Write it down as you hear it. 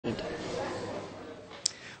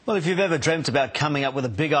Well, if you've ever dreamt about coming up with a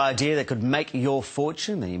big idea that could make your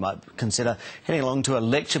fortune, then you might consider heading along to a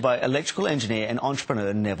lecture by electrical engineer and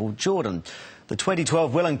entrepreneur Neville Jordan. The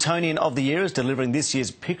 2012 Wellingtonian of the Year is delivering this year's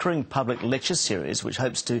Pickering Public Lecture Series, which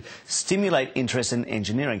hopes to stimulate interest in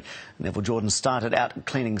engineering. Neville Jordan started out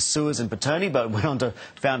cleaning sewers in Pickering, but went on to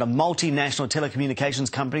found a multinational telecommunications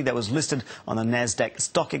company that was listed on the NASDAQ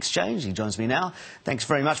Stock Exchange. He joins me now. Thanks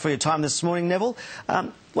very much for your time this morning, Neville.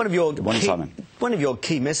 One of your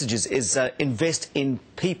key messages is invest in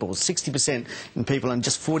people, 60% in people and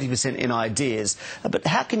just 40% in ideas. But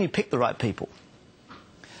how can you pick the right people?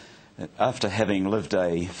 After having lived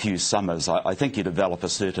a few summers, I think you develop a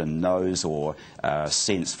certain nose or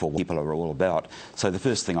sense for what people are all about. So the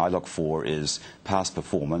first thing I look for is past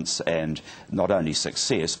performance, and not only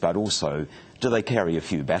success, but also do they carry a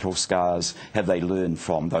few battle scars? Have they learned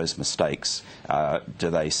from those mistakes? Do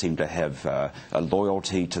they seem to have a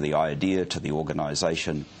loyalty to the idea, to the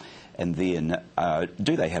organisation? And then,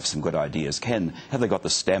 do they have some good ideas? Have they got the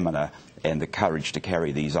stamina and the courage to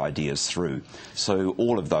carry these ideas through? So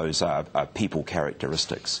all of those are people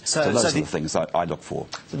characteristics. So those are the things I look for.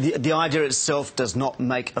 The idea itself does not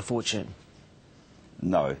make a fortune?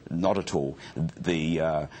 No, not at all.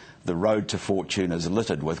 The road to fortune is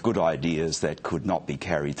littered with good ideas that could not be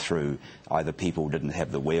carried through. Either people didn't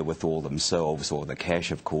have the wherewithal themselves, or the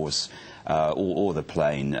cash, of course, or the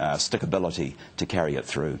plain stickability to carry it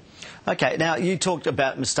through. Okay, now you talked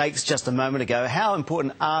about mistakes just a moment ago. How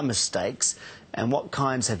important are mistakes, and what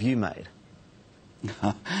kinds have you made?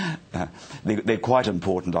 They're quite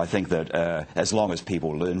important. I think that as long as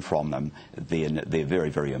people learn from them, then they're very,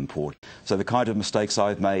 very important. So the kind of mistakes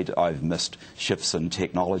I've made, I've missed shifts in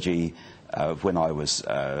technology when I was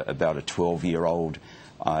about a 12-year-old.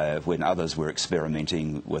 When others were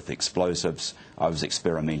experimenting with explosives, I was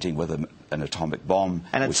experimenting with an atomic bomb.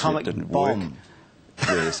 An atomic bomb?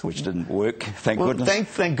 Yes, which didn't work, thank goodness.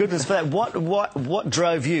 Thank goodness for that. What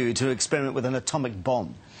drove you to experiment with an atomic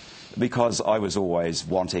bomb? Because I was always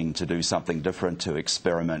wanting to do something different, to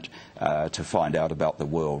experiment, to find out about the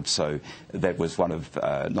world. So that was one of,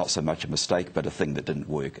 not so much a mistake, but a thing that didn't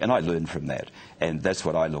work. And I learned from that. And that's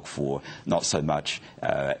what I look for, not so much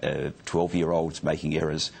 12-year-olds making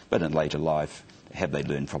errors, but in later life, have they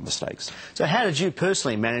learned from mistakes? So how did you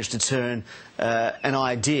personally manage to turn an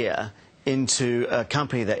idea into a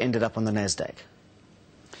company that ended up on the NASDAQ?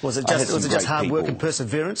 Was it just hard work and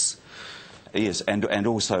perseverance? Yes, and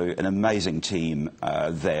also an amazing team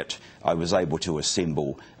that I was able to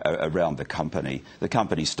assemble around the company. The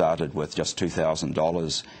company started with just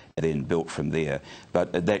 $2,000 and then built from there.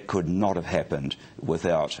 But that could not have happened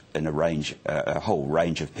without a whole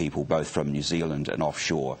range of people, both from New Zealand and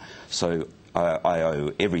offshore. So I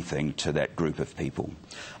owe everything to that group of people.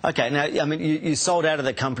 Okay, now, I mean, you sold out of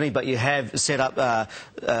the company, but you have set up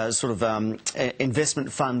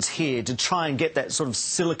investment funds here to try and get that sort of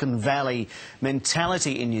Silicon Valley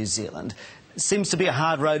mentality in New Zealand. Seems to be a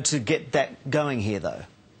hard road to get that going here, though.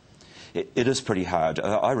 It is pretty hard.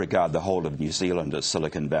 I regard the whole of New Zealand as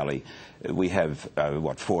Silicon Valley. We have,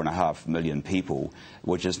 4.5 million people,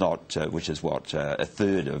 which is a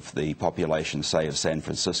third of the population, say, of San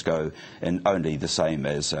Francisco, and only the same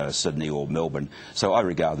as Sydney or Melbourne. So I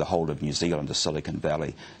regard the whole of New Zealand as Silicon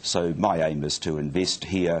Valley. So my aim is to invest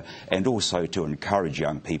here and also to encourage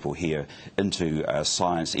young people here into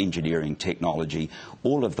science, engineering, technology,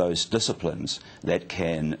 all of those disciplines that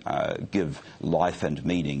can give life and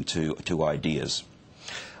meaning to ideas.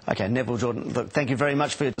 Okay, Neville Jordan, look, thank you very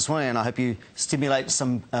much for this morning, and I hope you stimulate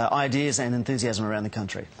some ideas and enthusiasm around the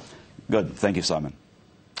country. Good. Thank you, Simon.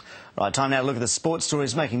 Right, time now to look at the sports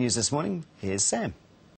stories making news this morning. Here's Sam.